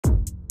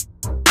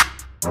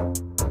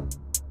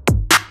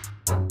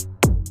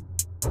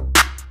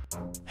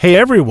Hey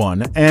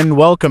everyone, and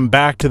welcome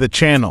back to the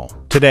channel.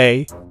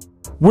 Today,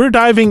 we're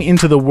diving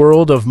into the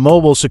world of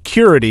mobile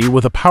security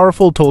with a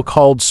powerful tool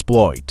called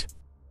cSploit.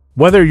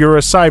 Whether you're a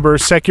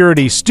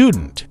cybersecurity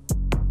student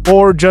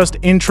or just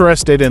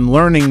interested in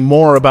learning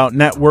more about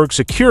network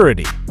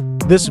security,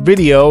 this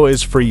video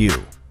is for you.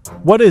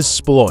 What is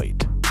cSploit?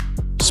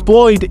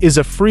 cSploit is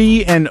a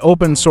free and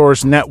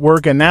open-source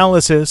network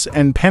analysis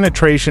and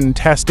penetration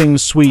testing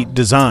suite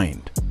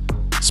designed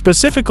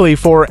specifically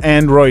for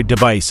Android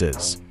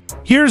devices.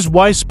 Here's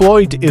why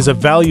cSploit is a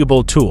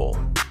valuable tool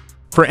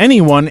for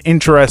anyone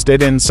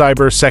interested in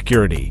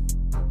cybersecurity.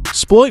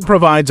 cSploit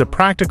provides a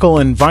practical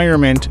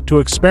environment to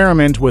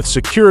experiment with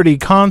security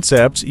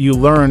concepts you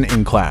learn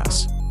in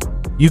class.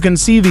 You can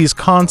see these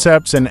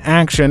concepts in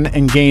action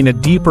and gain a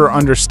deeper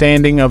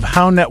understanding of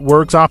how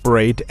networks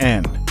operate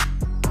and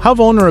how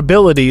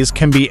vulnerabilities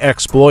can be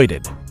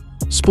exploited.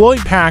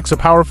 cSploit packs a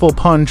powerful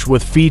punch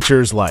with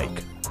features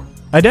like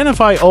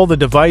identify all the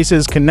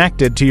devices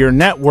connected to your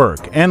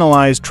network,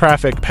 analyze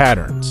traffic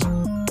patterns,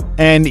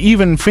 and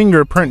even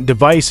fingerprint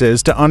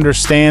devices to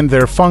understand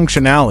their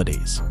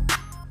functionalities.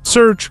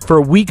 Search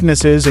for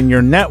weaknesses in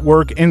your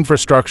network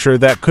infrastructure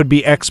that could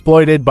be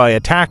exploited by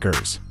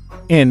attackers.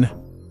 In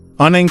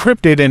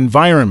unencrypted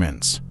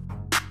environments,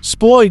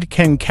 cSploit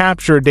can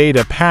capture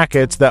data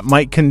packets that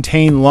might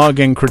contain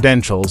login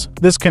credentials.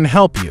 This can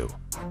help you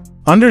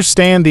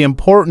understand the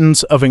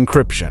importance of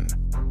encryption.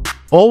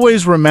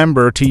 Always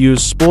remember to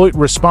use cSploit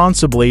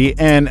responsibly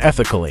and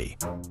ethically.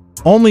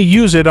 Only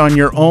use it on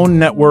your own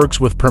networks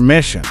with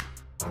permission,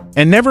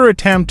 and never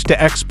attempt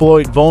to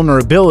exploit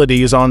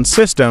vulnerabilities on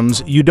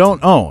systems you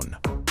don't own.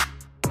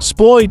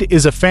 cSploit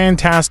is a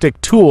fantastic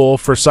tool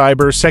for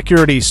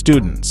cybersecurity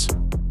students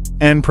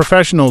and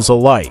professionals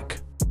alike.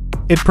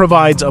 It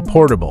provides a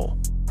portable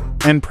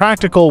and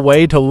practical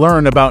way to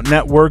learn about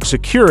network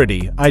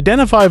security,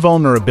 identify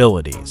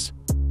vulnerabilities,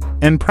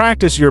 and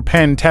practice your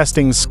pen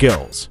testing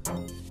skills.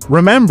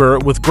 Remember,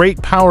 with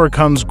great power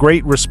comes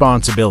great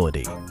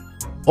responsibility.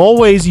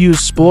 Always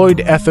use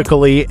cSploit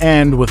ethically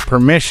and with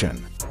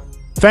permission.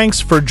 Thanks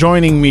for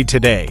joining me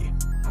today.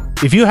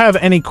 If you have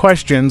any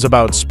questions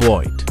about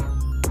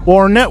cSploit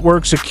or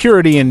network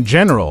security in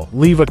general,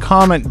 leave a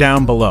comment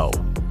down below.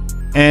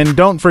 And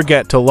don't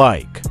forget to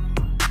like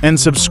and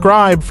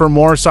subscribe for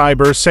more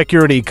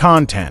cybersecurity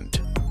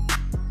content.